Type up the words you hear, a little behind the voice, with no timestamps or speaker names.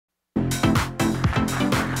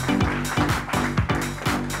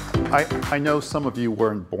I know some of you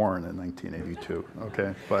weren't born in 1982,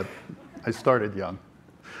 okay, but I started young.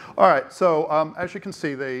 All right, so as you can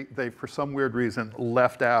see, they, for some weird reason,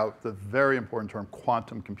 left out the very important term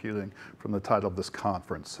quantum computing from the title of this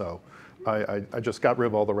conference. So I just got rid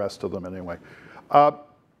of all the rest of them anyway.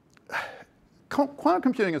 Quantum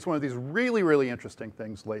computing is one of these really, really interesting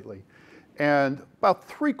things lately. And about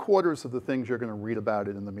 3/4 of the things you're going to read about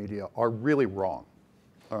it in the media are really wrong.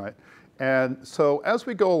 All right. And so as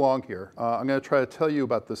we go along here, I'm going to try to tell you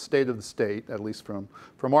about the state of the state, at least from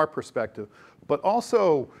our perspective, but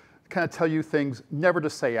also kind of tell you things never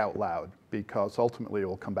to say out loud, because ultimately it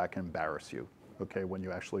will come back and embarrass you, okay, when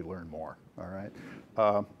you actually learn more, all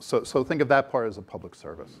right? So think of that part as a public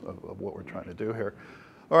service of what we're trying to do here.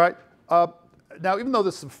 All right. Now, even though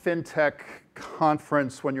this is a FinTech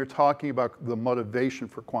conference, when you're talking about the motivation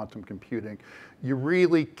for quantum computing, you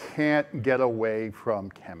really can't get away from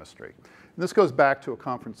chemistry. And this goes back to a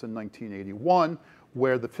conference in 1981,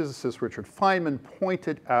 where the physicist Richard Feynman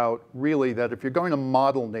pointed out really that if you're going to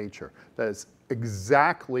model nature, that is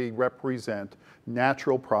exactly represent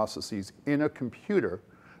natural processes in a computer,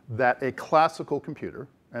 that a classical computer,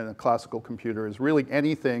 and a classical computer is really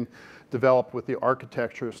anything developed with the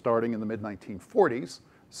architecture starting in the mid-1940s,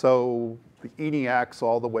 so the ENIACs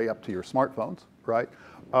all the way up to your smartphones, right?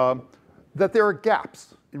 That there are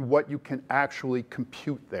gaps in what you can actually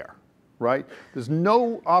compute there, right? There's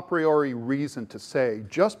no a priori reason to say,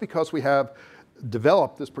 just because we have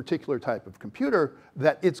developed this particular type of computer,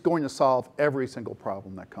 that it's going to solve every single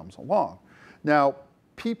problem that comes along. Now,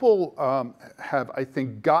 people have, I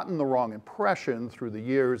think, gotten the wrong impression through the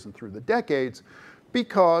years and through the decades,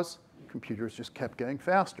 because computers just kept getting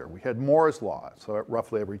faster. We had Moore's law, so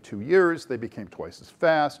roughly every 2 years, they became twice as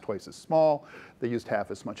fast, twice as small, they used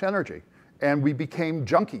half as much energy. And we became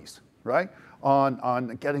junkies, right,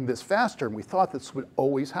 on getting this faster, and we thought this would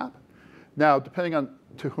always happen. Now, depending on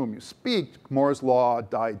to whom you speak, Moore's law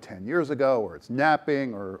died 10 years ago, or it's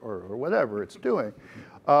napping, or whatever it's doing.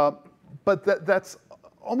 But that's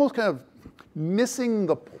almost kind of missing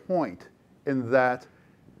the point, in that,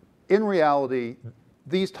 in reality,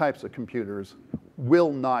 these types of computers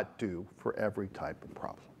will not do for every type of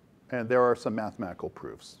problem. And there are some mathematical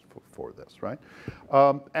proofs for this, right?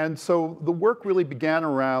 And so the work really began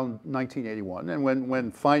around 1981. And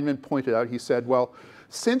when Feynman pointed out, he said, well,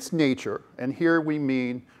 since nature, and here we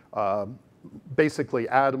mean basically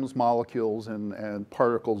atoms, molecules, and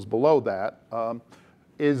particles below that,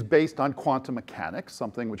 is based on quantum mechanics,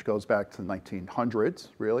 something which goes back to the 1900s,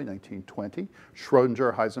 really, 1920,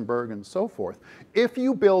 Schrödinger, Heisenberg, and so forth. If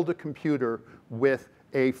you build a computer with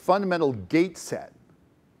a fundamental gate set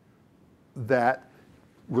that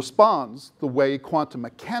responds the way quantum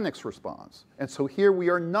mechanics responds, and so here we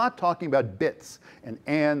are not talking about bits and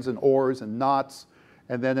ands and ors and nots,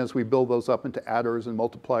 and then as we build those up into adders and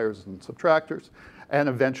multipliers and subtractors, and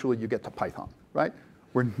eventually you get to Python, right?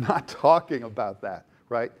 We're not talking about that.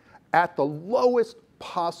 Right? At the lowest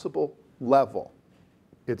possible level,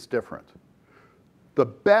 it's different. The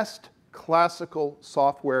best classical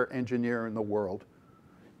software engineer in the world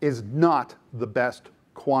is not the best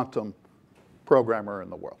quantum programmer in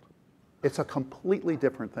the world. It's a completely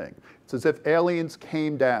different thing. It's as if aliens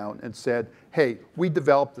came down and said, hey, we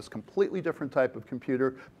developed this completely different type of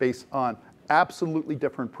computer based on absolutely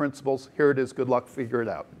different principles. Here it is. Good luck. Figure it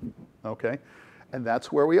out. Okay? And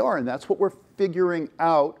that's where we are, and that's what we're figuring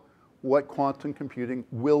out what quantum computing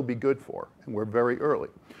will be good for, and we're very early.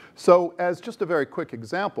 So as just a very quick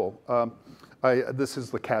example, this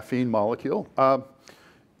is the caffeine molecule.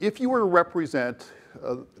 If you were to represent,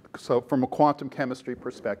 so from a quantum chemistry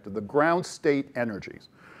perspective, the ground state energies,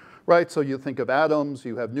 right? So you think of atoms,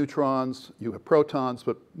 you have neutrons, you have protons,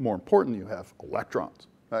 but more importantly, you have electrons,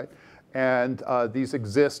 right? And these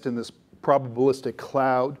exist in this probabilistic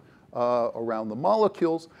cloud around the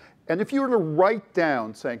molecules. And if you were to write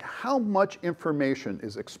down saying how much information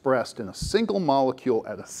is expressed in a single molecule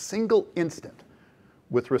at a single instant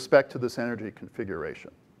with respect to this energy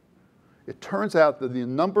configuration, it turns out that the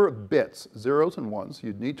number of bits, zeros and ones,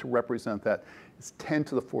 you'd need to represent that is 10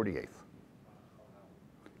 to the 48th.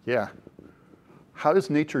 Yeah. How does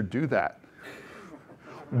nature do that?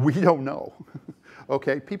 We don't know.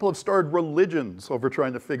 Okay, people have started religions over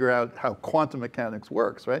trying to figure out how quantum mechanics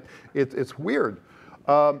works, right? It's weird.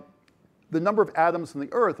 The number of atoms in the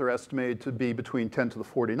Earth are estimated to be between 10 to the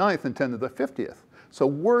 49th and 10 to the 50th. So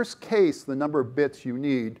worst case, the number of bits you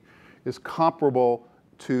need is comparable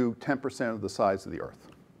to 10% of the size of the Earth.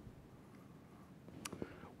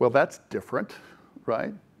 Well, that's different,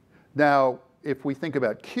 right? Now, if we think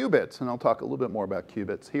about qubits, and I'll talk a little bit more about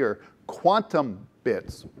qubits here, quantum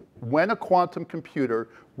bits when a quantum computer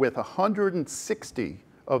with 160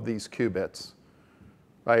 of these qubits,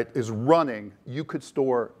 right, is running, you could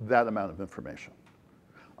store that amount of information.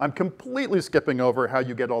 I'm completely skipping over how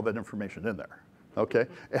you get all that information in there, okay?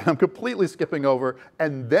 And I'm completely skipping over,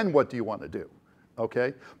 and then what do you want to do,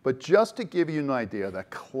 okay? But just to give you an idea that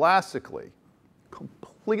classically,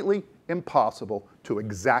 completely impossible to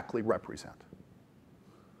exactly represent.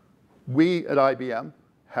 We at IBM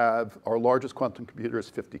have our largest quantum computer is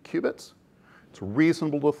 50 qubits. It's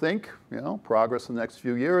reasonable to think, progress in the next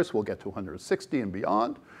few years, we'll get to 160 and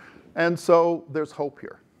beyond. And so there's hope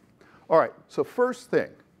here. All right, so first thing,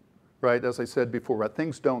 right, as I said before, what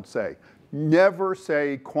things don't say. Never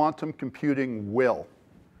say quantum computing will,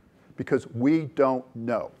 because we don't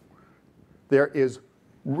know. There is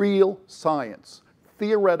real science,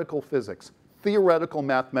 theoretical physics, theoretical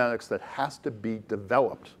mathematics that has to be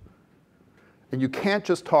developed. And you can't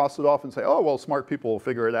just toss it off and say, oh, well, smart people will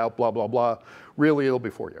figure it out, blah, blah, blah. Really, it'll be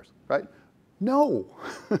 4 years, right? No,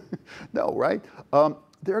 no, right?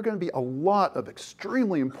 There are going to be a lot of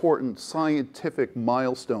extremely important scientific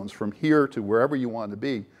milestones from here to wherever you want to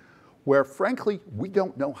be, where, frankly, we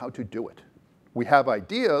don't know how to do it. We have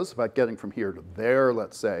ideas about getting from here to there,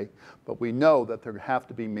 let's say, but we know that there have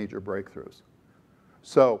to be major breakthroughs.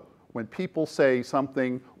 So when people say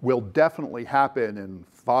something will definitely happen in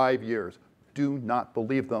 5 years, do not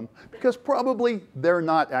believe them, because probably they're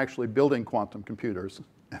not actually building quantum computers,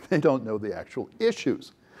 and they don't know the actual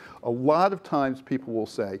issues. A lot of times people will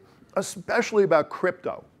say, especially about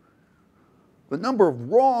crypto, the number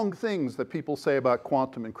of wrong things that people say about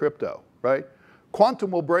quantum and crypto, right?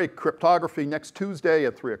 Quantum will break cryptography next Tuesday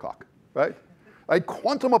at 3 o'clock, right? A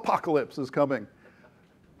quantum apocalypse is coming.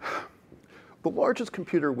 The largest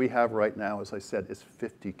computer we have right now, as I said, is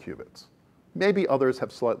 50 qubits. Maybe others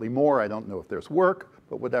have slightly more. I don't know if there's work,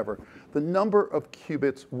 but whatever. The number of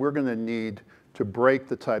qubits we're going to need to break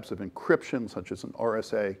the types of encryption, such as an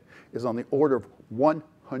RSA, is on the order of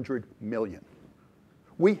 100 million.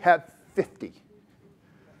 We have 50.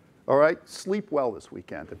 All right? Sleep well this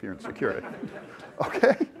weekend if you're in security.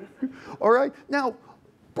 Okay? All right? Now,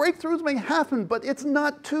 breakthroughs may happen, but it's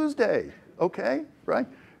not Tuesday. Okay? Right?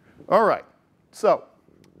 All right. So,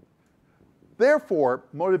 therefore,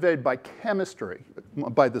 motivated by chemistry,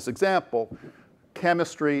 by this example,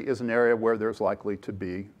 chemistry is an area where there's likely to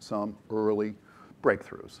be some early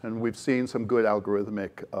breakthroughs. And we've seen some good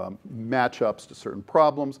algorithmic matchups to certain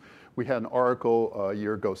problems. We had an article a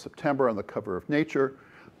year ago, September, on the cover of Nature.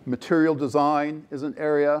 Material design is an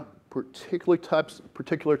area, particular types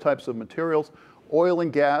of materials. Oil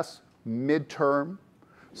and gas, midterm.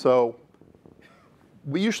 So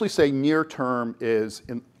we usually say near term is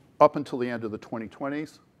up until the end of the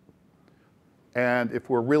 2020s. And if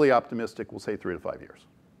we're really optimistic, we'll say 3 to 5 years.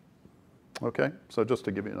 Okay? So just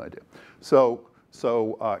to give you an idea. So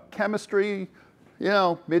chemistry,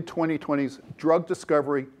 mid-2020s. Drug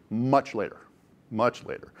discovery, much later, much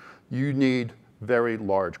later. You need very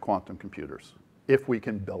large quantum computers, if we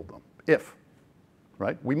can build them. If,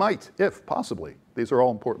 right? We might, if, possibly. These are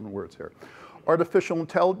all important words here. Artificial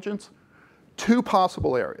intelligence, 2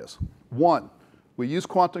 possible areas. 1, we use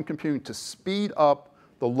quantum computing to speed up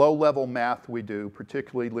the low-level math we do,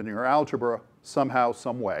 particularly linear algebra, somehow,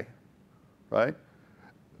 some way, right?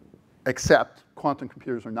 Except quantum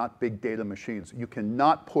computers are not big data machines. You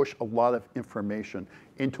cannot push a lot of information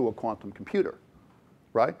into a quantum computer,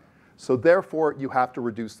 right? So therefore, you have to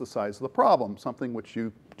reduce the size of the problem, something which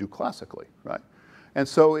you do classically, right? And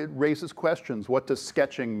so it raises questions. What does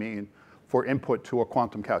sketching mean for input to a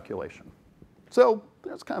quantum calculation? So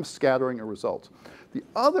there's kind of scattering of results. The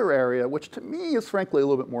other area, which to me is frankly a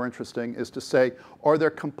little bit more interesting, is to say, are there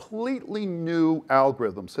completely new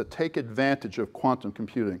algorithms that take advantage of quantum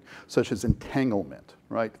computing, such as entanglement,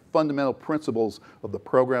 right? Fundamental principles of the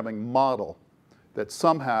programming model that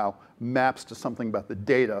somehow maps to something about the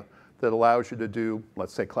data that allows you to do,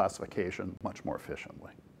 let's say, classification much more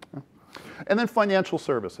efficiently. And then financial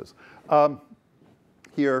services.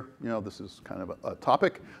 Here, this is kind of a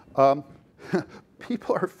topic.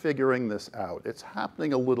 People are figuring this out. It's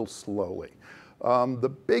happening a little slowly.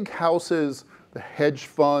 The big houses, the hedge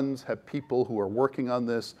funds have people who are working on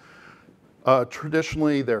this.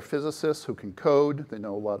 Traditionally, they're physicists who can code. They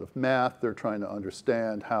know a lot of math. They're trying to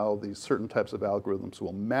understand how these certain types of algorithms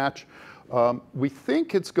will match. We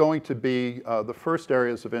think it's going to be, the first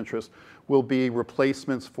areas of interest will be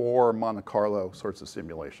replacements for Monte Carlo sorts of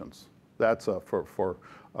simulations. That's for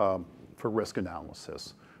risk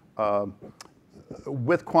analysis.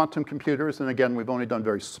 With quantum computers, and again, we've only done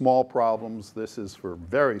very small problems. This is for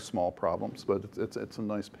very small problems, but it's a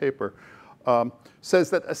nice paper. Says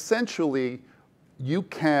that essentially you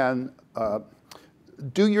can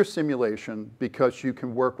do your simulation because you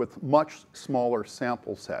can work with much smaller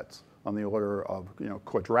sample sets on the order of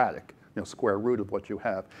quadratic, square root of what you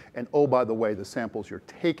have. And oh, by the way, the samples you're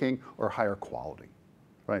taking are higher quality,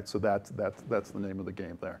 right? So that's the name of the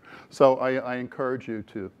game there. So I encourage you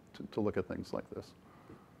to look at things like this.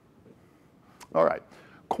 All right.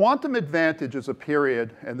 Quantum advantage is a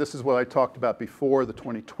period, and this is what I talked about before, the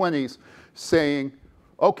 2020s, saying,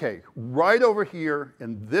 okay, right over here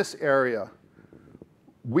in this area,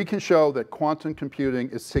 we can show that quantum computing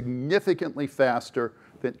is significantly faster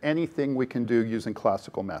than anything we can do using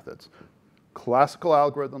classical methods. Classical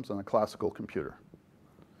algorithms on a classical computer.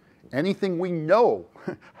 Anything we know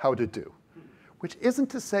how to do, which isn't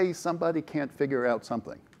to say somebody can't figure out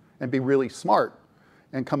something and be really smart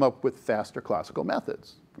and come up with faster classical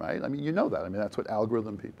methods, right? I mean, you know that. I mean, that's what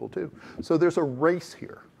algorithm people do. So there's a race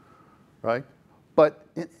here, right? But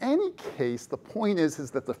in any case, the point is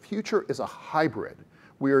that the future is a hybrid.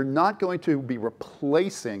 We are not going to be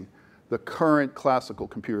replacing the current classical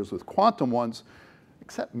computers with quantum ones,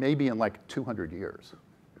 except maybe in like 200 years,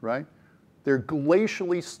 right? They're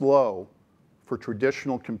glacially slow for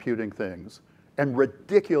traditional computing things and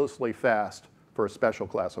ridiculously fast for a special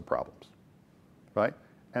class of problems, right?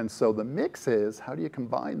 And so the mix is, how do you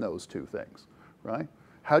combine those two things, right?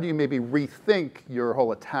 How do you maybe rethink your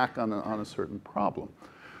whole attack on a certain problem?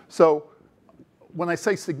 So when I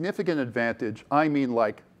say significant advantage, I mean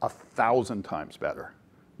like 1,000 times better,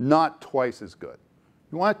 not twice as good.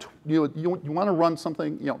 You want to run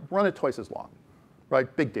something, run it twice as long,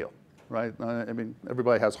 right? Big deal, right? I mean,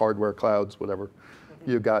 everybody has hardware, clouds, whatever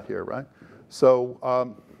you got here, right?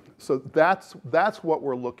 So, so that's what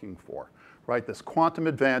we're looking for, right? This quantum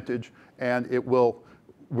advantage, and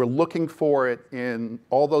we're looking for it in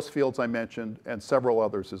all those fields I mentioned and several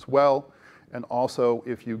others as well. And also,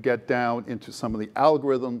 if you get down into some of the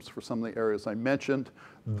algorithms for some of the areas I mentioned,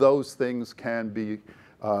 those things can be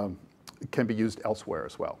used elsewhere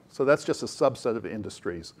as well. So that's just a subset of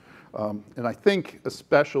industries. And I think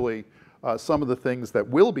especially some of the things that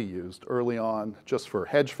will be used early on just for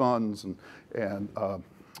hedge funds and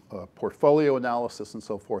portfolio analysis and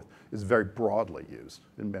so forth is very broadly used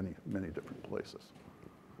in many, many different places.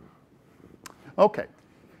 Okay.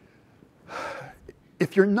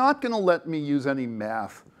 If you're not going to let me use any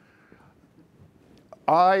math,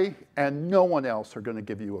 I and no one else are going to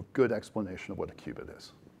give you a good explanation of what a qubit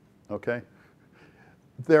is, okay?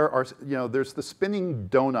 There's the spinning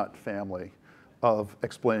donut family of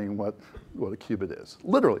explaining what a qubit is.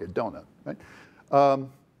 Literally a donut, right?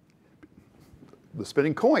 The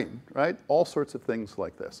spinning coin, right? All sorts of things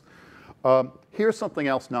like this. Here's something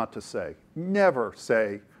else not to say. Never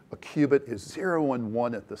say a qubit is 0 and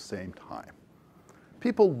 1 at the same time.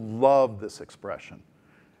 People love this expression.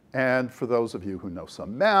 And for those of you who know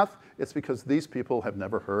some math, it's because these people have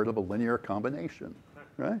never heard of a linear combination,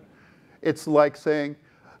 right? It's like saying,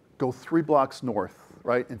 go 3 blocks north,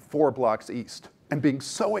 right, and 4 blocks east, and being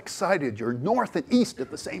so excited you're north and east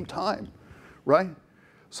at the same time, right?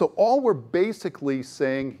 So all we're basically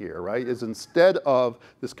saying here, right, is instead of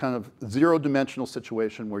this kind of zero-dimensional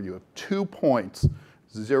situation where you have 2 points,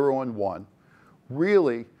 0 and 1,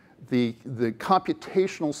 really, the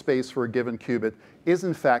computational space for a given qubit is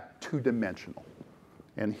in fact 2-dimensional.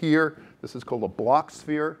 And here, this is called a Bloch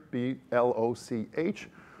sphere, B-L-O-C-H.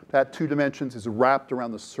 That 2 dimensions is wrapped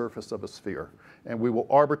around the surface of a sphere. And we will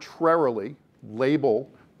arbitrarily label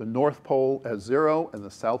the north pole as 0 and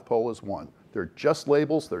the south pole as 1. They're just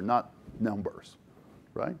labels, they're not numbers,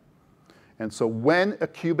 right? And so when a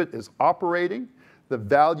qubit is operating, the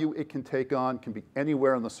value it can take on can be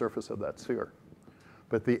anywhere on the surface of that sphere.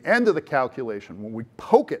 But at the end of the calculation, when we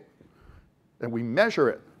poke it and we measure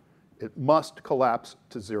it, it must collapse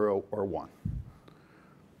to 0 or 1.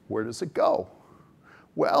 Where does it go?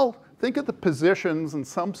 Well, think of the positions in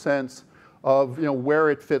some sense of where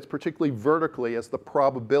it fits, particularly vertically, as the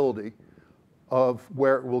probability of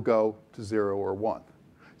where it will go to 0 or 1.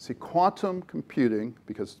 See, quantum computing,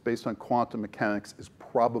 because it's based on quantum mechanics, is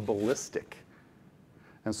probabilistic.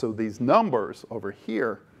 And so these numbers over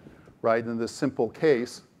here, right, in this simple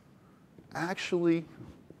case, actually,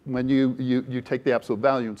 when you take the absolute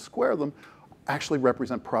value and square them, actually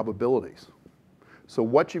represent probabilities. So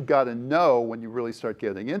what you've got to know when you really start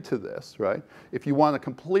getting into this, right, if you want to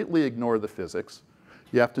completely ignore the physics,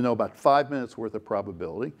 you have to know about 5 minutes worth of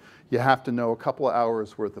probability. You have to know a couple of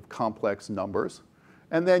hours worth of complex numbers.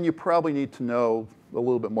 And then you probably need to know a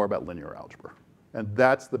little bit more about linear algebra. And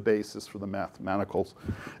that's the basis for the mathematical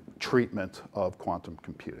treatment of quantum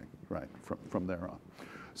computing, right, from there on.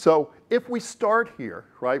 So if we start here,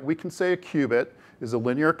 right, we can say a qubit is a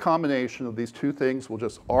linear combination of these two things. We'll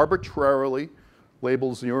just arbitrarily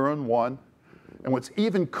label 0 and 1. And what's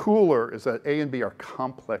even cooler is that A and B are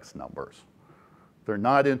complex numbers. They're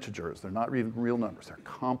not integers. They're not even real numbers. They're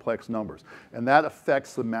complex numbers. And that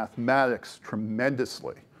affects the mathematics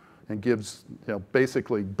tremendously and gives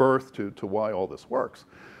basically birth to why all this works.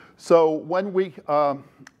 So when we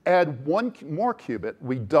add one more qubit,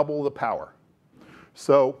 we double the power.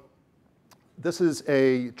 So this is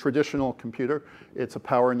a traditional computer. It's a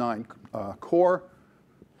Power 9 core.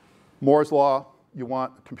 Moore's law, you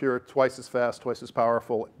want a computer twice as fast, twice as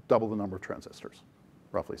powerful, double the number of transistors,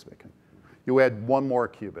 roughly speaking. You add one more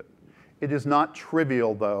qubit. It is not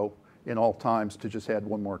trivial, though, in all times to just add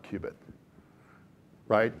one more qubit,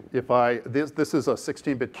 right? This is a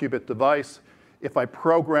 16-bit qubit device. If I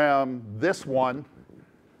program this one,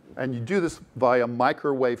 and you do this via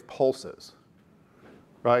microwave pulses,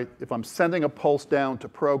 right? If I'm sending a pulse down to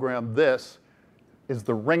program this, is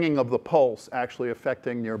the ringing of the pulse actually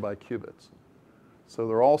affecting nearby qubits? So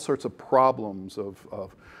there are all sorts of problems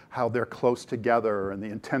of how they're close together and the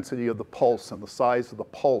intensity of the pulse and the size of the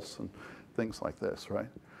pulse and things like this, right?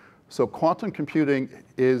 So quantum computing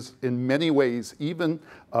is in many ways even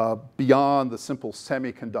beyond the simple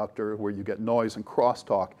semiconductor where you get noise and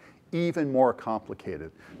crosstalk, even more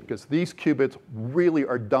complicated because these qubits really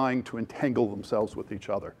are dying to entangle themselves with each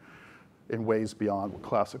other in ways beyond what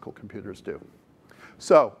classical computers do.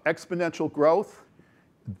 So exponential growth.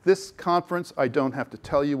 This conference, I don't have to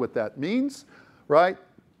tell you what that means, right?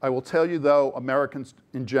 I will tell you, though, Americans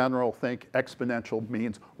in general think exponential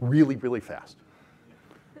means really, really fast.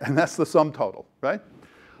 And that's the sum total, right?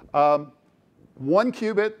 One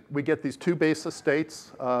qubit, we get these two basis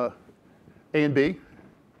states, A and B.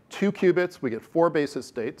 2 qubits, we get 4 basis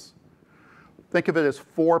states. Think of it as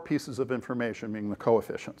 4 pieces of information, meaning the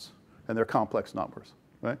coefficients, and they're complex numbers,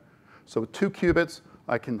 right? So with 2 qubits,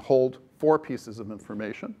 I can hold 4 pieces of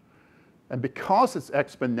information. And because it's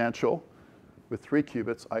exponential, with 3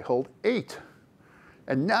 qubits, I hold 8.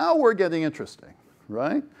 And now we're getting interesting,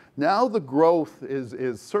 right? Now the growth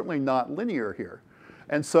is certainly not linear here.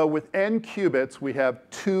 And so with n qubits, we have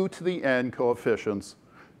 2 to the n coefficients,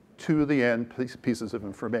 2 to the n pieces of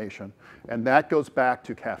information. And that goes back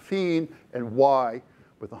to caffeine and why,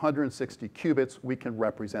 with 160 qubits, we can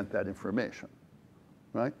represent that information,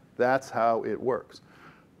 right? That's how it works.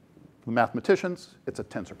 For mathematicians, it's a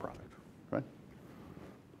tensor product, right?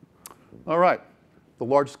 All right. The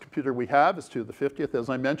largest computer we have is 2 to the 50th, as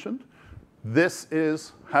I mentioned. This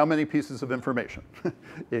is how many pieces of information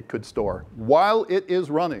it could store while it is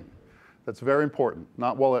running. That's very important,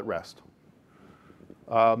 not while at rest.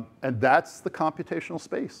 And that's the computational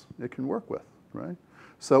space it can work with, right?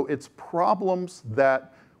 So it's problems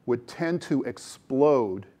that would tend to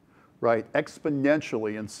explode, right,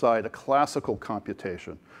 exponentially inside a classical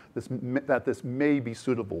computation that this may be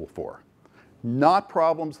suitable for. Not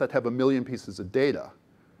problems that have a million pieces of data,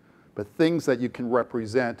 but things that you can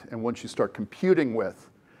represent, and once you start computing with,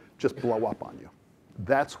 just blow up on you.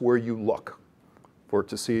 That's where you look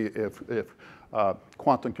to see if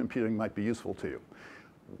quantum computing might be useful to you.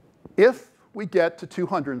 If we get to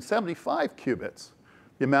 275 qubits,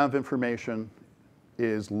 the amount of information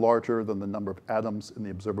is larger than the number of atoms in the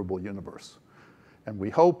observable universe. And we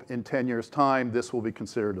hope in 10 years' time, this will be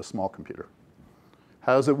considered a small computer.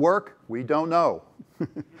 How does it work? We don't know.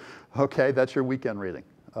 OK, that's your weekend reading.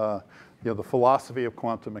 The philosophy of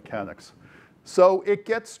quantum mechanics. So it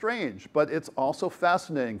gets strange, but it's also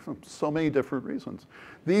fascinating for so many different reasons.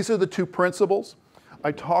 These are the 2 principles.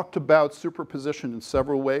 I talked about superposition in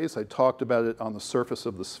several ways. I talked about it on the surface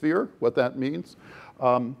of the sphere, what that means.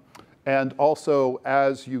 And also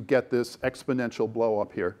as you get this exponential blow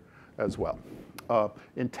up here as well.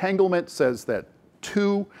 Entanglement says that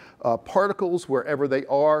 2 particles, wherever they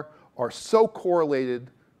are so correlated,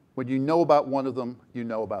 when you know about one of them, you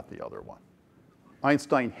know about the other one.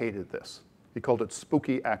 Einstein hated this. He called it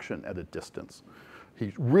spooky action at a distance.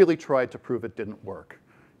 He really tried to prove it didn't work.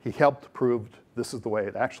 He helped prove this is the way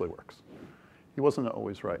it actually works. He wasn't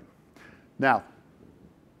always right. Now,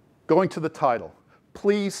 going to the title,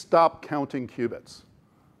 please stop counting qubits,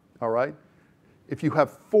 all right? If you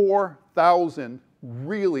have 4,000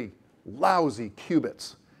 really lousy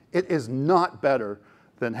qubits, it is not better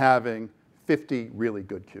than having 50 really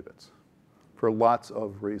good qubits for lots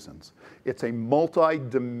of reasons. It's a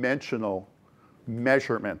multi-dimensional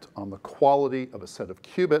measurement on the quality of a set of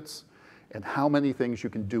qubits and how many things you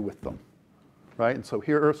can do with them, right? And so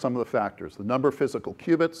here are some of the factors. The number of physical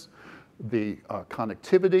qubits, the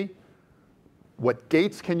connectivity, What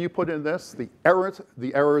gates can you put in this? The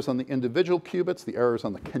errors on the individual qubits, the errors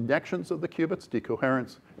on the connections of the qubits,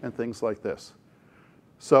 decoherence, and things like this.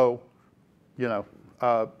 So, you know,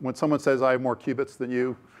 when someone says, I have more qubits than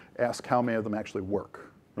you, ask how many of them actually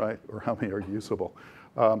work, right? Or how many are usable.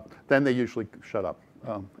 Then they usually shut up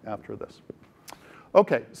after this.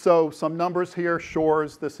 OK, so some numbers here.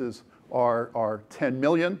 Shores, this is our 10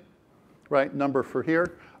 million, right, number for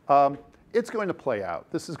here. It's going to play out.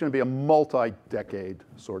 This is going to be a multi-decade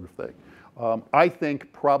sort of thing. I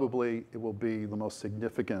think probably it will be the most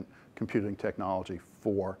significant computing technology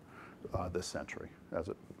for this century,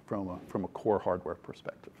 from a core hardware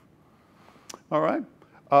perspective. All right.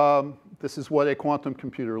 This is what a quantum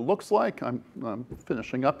computer looks like. I'm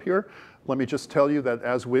finishing up here. Let me just tell you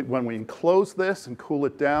that when we enclose this and cool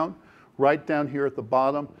it down, right down here at the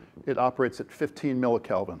bottom, it operates at 15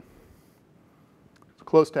 millikelvin. It's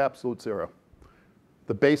close to absolute zero.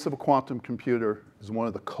 The base of a quantum computer is one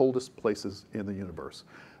of the coldest places in the universe.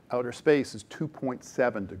 Outer space is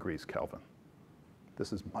 2.7 degrees Kelvin.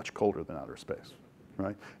 This is much colder than outer space,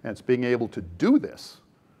 right? And it's being able to do this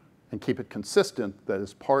and keep it consistent that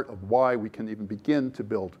is part of why we can even begin to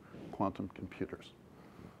build quantum computers.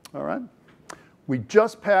 All right? We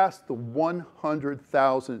just passed the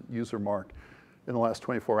 100,000 user mark in the last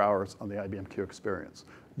 24 hours on the IBM Q experience.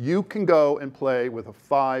 You can go and play with a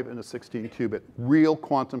 5 and a 16 qubit real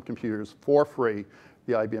quantum computers for free,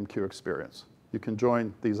 the IBM Q experience. You can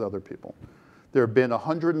join these other people. There have been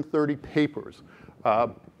 130 papers.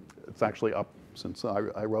 It's actually up since I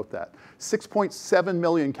wrote that. 6.7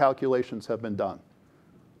 million calculations have been done,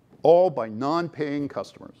 all by non-paying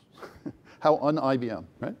customers. How un-IBM,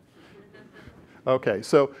 right? OK,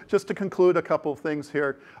 so just to conclude a couple of things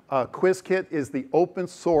here. QuizKit is the open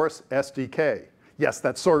source SDK. Yes,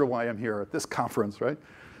 that's sort of why I'm here at this conference, right?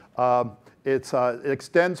 It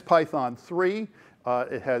extends Python 3.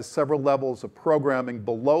 It has several levels of programming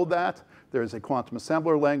below that. There's a quantum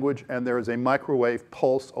assembler language, and there is a microwave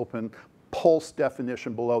pulse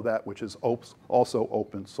definition below that, which is also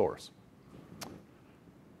open source.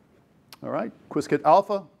 All right, QuizKit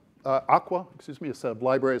Aqua, a set of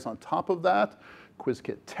libraries on top of that.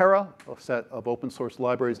 QuizKit Terra, a set of open source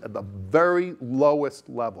libraries at the very lowest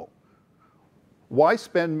level. Why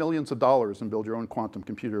spend millions of dollars and build your own quantum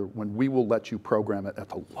computer when we will let you program it at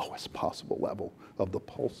the lowest possible level of the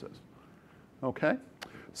pulses? OK?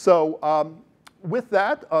 So with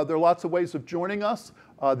that, there are lots of ways of joining us.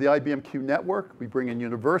 The IBM Q Network, we bring in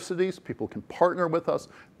universities. People can partner with us.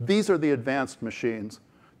 These are the advanced machines.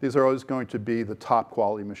 These are always going to be the top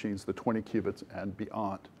quality machines, the 20 qubits and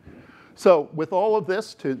beyond. So with all of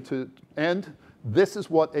this to end, this is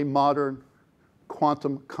what a modern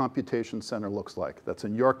quantum computation center looks like. That's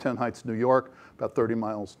in Yorktown Heights, New York, about 30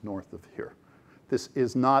 miles north of here. This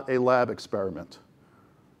is not a lab experiment.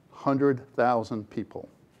 100,000 people,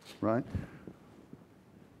 right?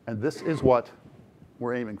 And this is what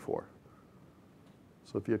we're aiming for.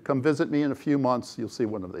 So if you come visit me in a few months, you'll see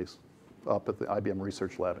one of these up at the IBM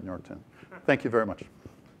Research Lab in Yorktown. Thank you very much.